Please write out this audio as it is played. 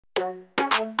Huh?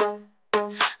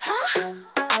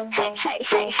 Hey, hey,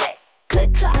 hey, hey.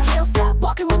 Click, clack, heels tap,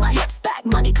 walking with my hips back.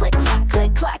 Money click, clack,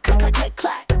 click, clack, click, clack, click,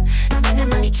 clack. Spending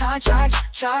money, charge, charge,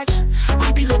 charge.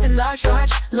 We be living large,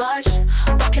 large, large.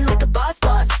 Walking like a boss,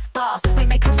 boss, boss. We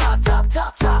make 'em talk, talk,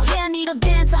 talk, talk. Yeah, I need a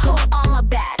van to hold all my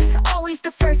bags. Always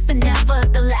the first and never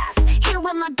the last. Here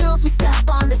with my girls, we step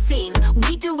on the scene.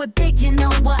 We do it big, you know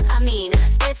what I mean.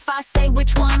 If I say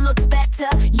which one looks better,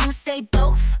 you say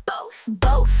both, both,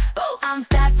 both, both. I'm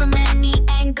bad from any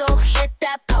angle, hit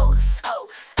that pose,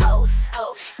 pose, pose,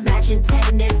 pose. Imagine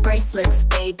tennis bracelets,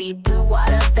 baby blue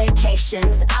water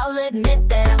vacations. I'll admit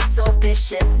that I'm so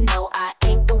vicious. No, I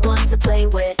ain't the one to play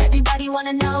with. Everybody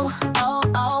wanna know, oh,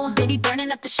 oh. Baby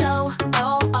burning up the show,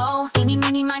 oh, oh. Eeny,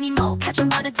 meeny, miny, mo. Catch 'em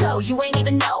by the toe, you ain't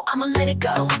even know. I'ma let it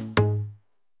go.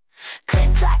 Click,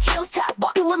 clack, heels tap,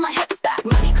 walking with my hips back.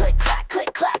 Money click, clack,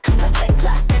 click, clack, click, clack, click,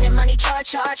 clack. Spending money, charge,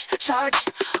 charge, charge.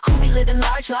 Who be living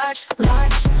large, large,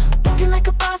 large. Walking like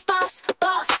a boss, boss,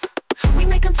 boss. We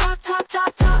make 'em talk, talk,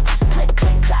 talk, talk. Click,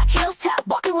 click, clack, heels tap,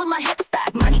 walking with my hips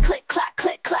back. Money click, clack,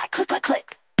 click, clack, click, clack,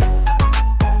 click.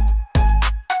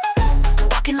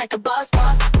 Walking like a boss,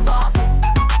 boss, boss.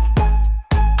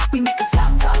 We make 'em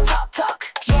talk, talk, talk, talk.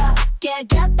 Yeah, yeah,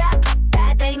 get back,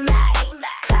 bad, they mad.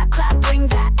 Clap, clap, bring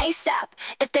that ASAP.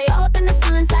 If they all up in the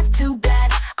feelings, that's too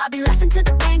bad. I'll be laughing to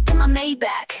the bank in my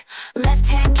Maybach. Left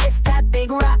hand kiss that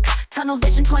big rock. Tunnel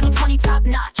vision 2020 top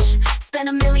notch. Spend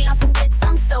 $1 million for fits,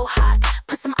 I'm so hot.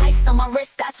 Put some ice on my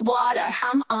wrist, that's water.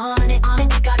 I'm on it,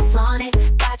 you gotta flaunt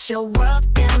it. Got your world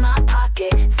in my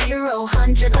pocket.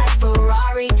 0-100 like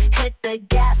Ferrari. Hit the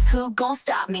gas, who gon'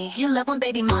 stop me? You love when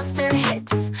Babymonster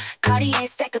hits. Cartier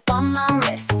stacked up on my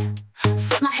wrist.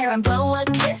 Flip my hair and blow a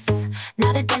kiss.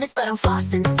 Not a dentist, but I'm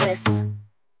flossing, sis.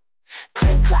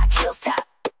 Click, clack, heels tap.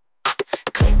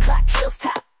 Click, clack, heels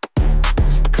tap.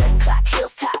 Click, clack,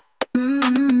 heels tap. Click,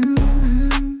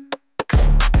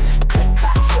 click,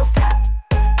 clack, heels tap.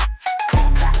 Click,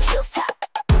 clack, heels tap.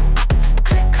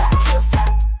 Click, clack, heels tap.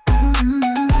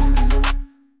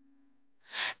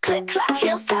 Click, clack,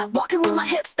 heels tap. Walking with my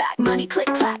hips back. Money click,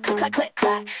 clack, click, clack, click,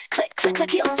 clack. Click, click, clack,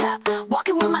 heels tap.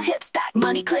 Walking with my hips back.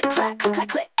 Money click, clack, click, clack,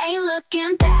 click. Ain't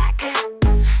looking back.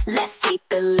 Let's take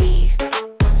the lead.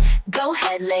 Go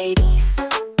ahead, ladies.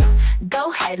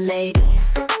 Go ahead,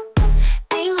 ladies.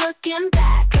 Ain't looking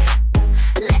back.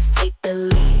 Let's take the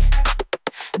lead.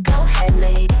 Go ahead,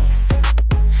 ladies.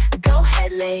 Go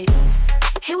ahead, ladies.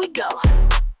 Here we go.